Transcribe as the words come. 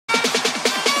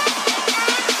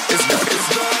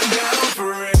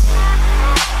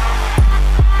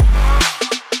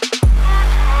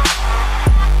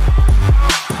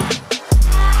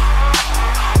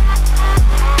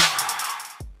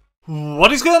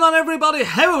What is going on, everybody?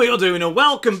 How are we all doing? And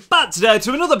welcome back today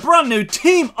to another brand new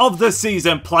Team of the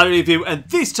Season player review. And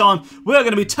this time we're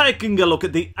going to be taking a look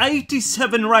at the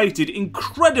 87 rated,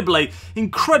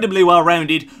 incredibly well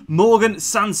rounded Morgan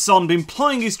Sanson. Been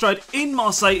playing his trade in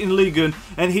Marseille in Ligue 1,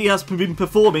 and he has been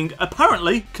performing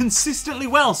apparently consistently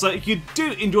well. So if you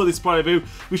do enjoy this player review,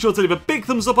 be sure to leave a big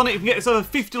thumbs up on it. If you get us over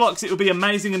 50 likes, it would be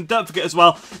amazing. And don't forget as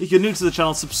well, if you're new to the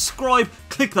channel, subscribe,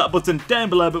 click that button down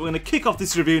below. But we're going to kick off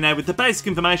this review now with the basic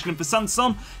information. And for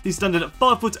Sanson, he's standing at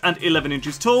 5 foot and 11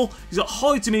 inches tall. He's got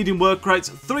high to medium work rates,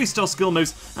 3-star skill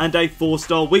moves, and a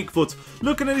 4-star weak foot.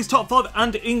 Looking at his top 5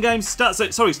 and in-game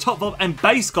stats, sorry, his top 5 and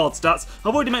base card stats,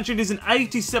 I've already mentioned he's an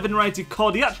 87 rated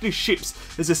card. He actually ships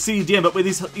as a CDM, but with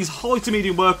his high to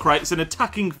medium work rates and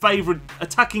attacking favoured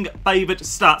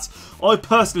stats, I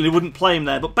personally wouldn't play him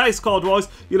there. But base card wise,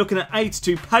 you're looking at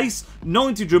 82 pace,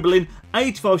 90 dribbling,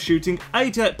 85 shooting,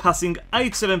 88 passing,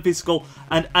 87 physical,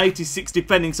 and 86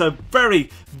 defending. So very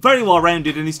well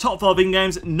rounded. In his top 5 in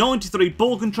games, 93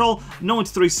 ball control,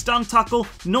 93 stand tackle,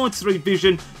 93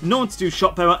 vision, 92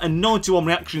 shot power, and 91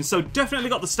 reaction. So definitely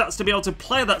got the stats to be able to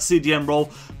play that CDM role.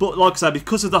 But like I said,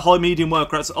 because of the high medium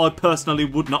work rates, I personally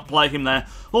would not play him there.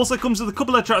 Also comes with a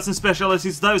couple of traits and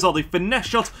specialities. Those are the finesse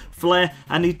shot, flair,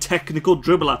 and the technical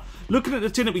dribbler. Looking at the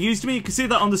team that we used to me, you can see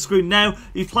that on the screen now.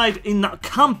 He played in that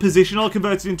cam position. I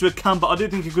converted into a cam, but I do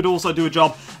think he could also do a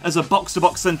job as a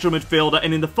box-to-box central midfielder.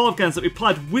 And in the 5 games that we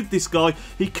played with this guy,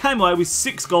 he came away with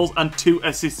 6 goals and 2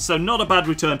 assists. So not a bad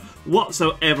return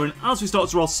whatsoever. And as we start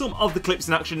to roll some of the clips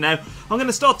in action now, I'm going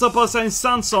to start off by saying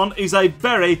Sanson is a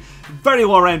very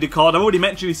well-rounded card. I've already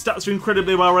mentioned his stats are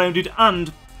incredibly well-rounded,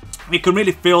 and you can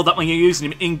really feel that when you're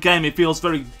using him in-game. He feels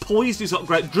very poised, he's got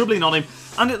great dribbling on him,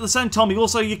 and at the same time, you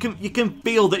can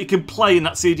feel that he can play in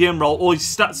that CDM role, or his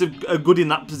stats are good in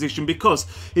that position because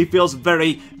he feels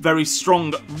very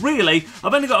strong. Really,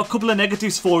 I've only got a couple of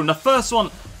negatives for him. The first one,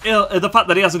 the fact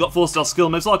that he hasn't got 4-star skill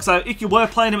moves. Like I say, if you were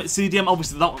playing him at CDM,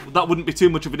 obviously that wouldn't be too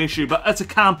much of an issue. But at a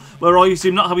cam, where I used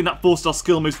him, not having that 4-star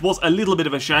skill moves was a little bit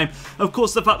of a shame. Of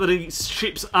course, the fact that he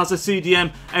ships as a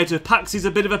CDM out of packs is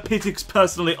a bit of a pity, because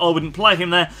personally I wouldn't play him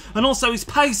there. And also his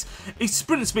pace, his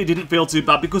sprint speed didn't feel too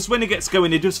bad, because when he gets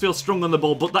going, he does feel strong on the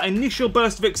ball. But that initial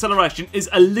burst of acceleration is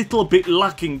a little bit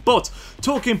lacking. But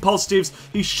talking positives,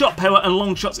 his shot power and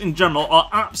long shots in general are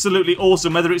absolutely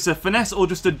awesome. Whether it's a finesse or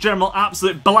just a general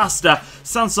absolute blaster,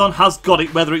 Sanson has got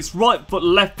it. Whether it's right foot,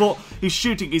 left foot, his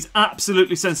shooting is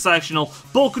absolutely sensational.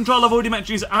 Ball control, I've already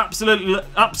mentioned, is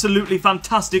absolutely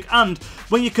fantastic. And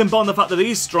when you combine the fact that he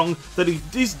is strong, that he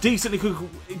is decently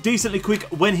quick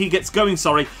when he gets going,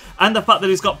 and the fact that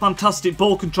he's got fantastic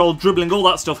ball control, dribbling, all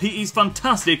that stuff, he is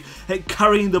fantastic at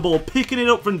carrying the ball, picking it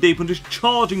up from deep and just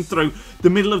charging through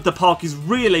the middle of the park. He's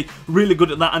really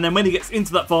good at that. And then when he gets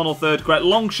into that final third, great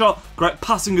long shot, great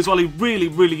passing as well. He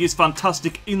really is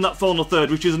fantastic in that final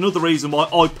third, which is another reason why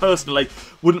I personally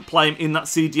wouldn't play him in that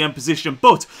CDM position.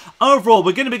 But overall,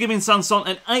 we're going to be giving Sanson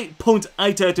an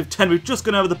 8.8 out of 10. We've just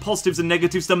gone over the positives and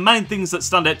negatives. The main things that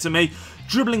stand out to me: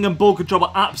 dribbling and ball control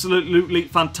are absolutely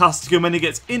fantastic, and when he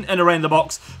gets in and around the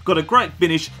box, got a great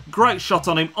finish, great shot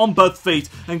on him on both feet.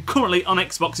 And currently on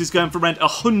Xbox he's going for around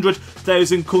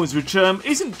 100,000 coins, which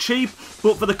isn't cheap,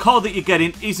 but for the card that you're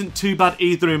getting isn't too bad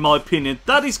either, in my opinion.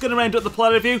 That is going to round up the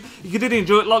player review. If you did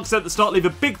enjoy it, like I said at the start, leave a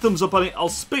big thumbs up on it. I'll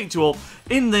speak to you all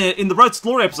in the Road to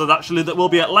Glory episode, actually, that will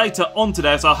be at later on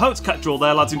today. So I hope to catch you all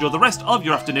there, lads. Enjoy the rest of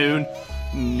your afternoon.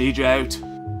 Nidge out.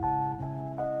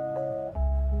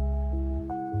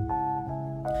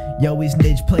 Yo, his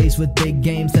Nidge plays with big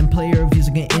games and player reviews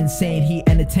are getting insane. He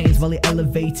entertains while he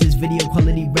elevates, his video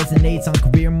quality resonates. On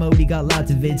career mode, he got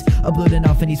lots of vids uploading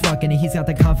off and he's rocking it. He's got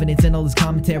the confidence in all his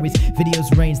commentaries.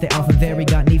 Videos range, they often vary.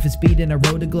 Got need for speed and a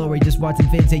road to glory. Just watching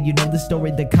vids and you know the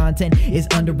story. The content is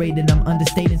underrated, I'm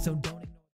understating, so don't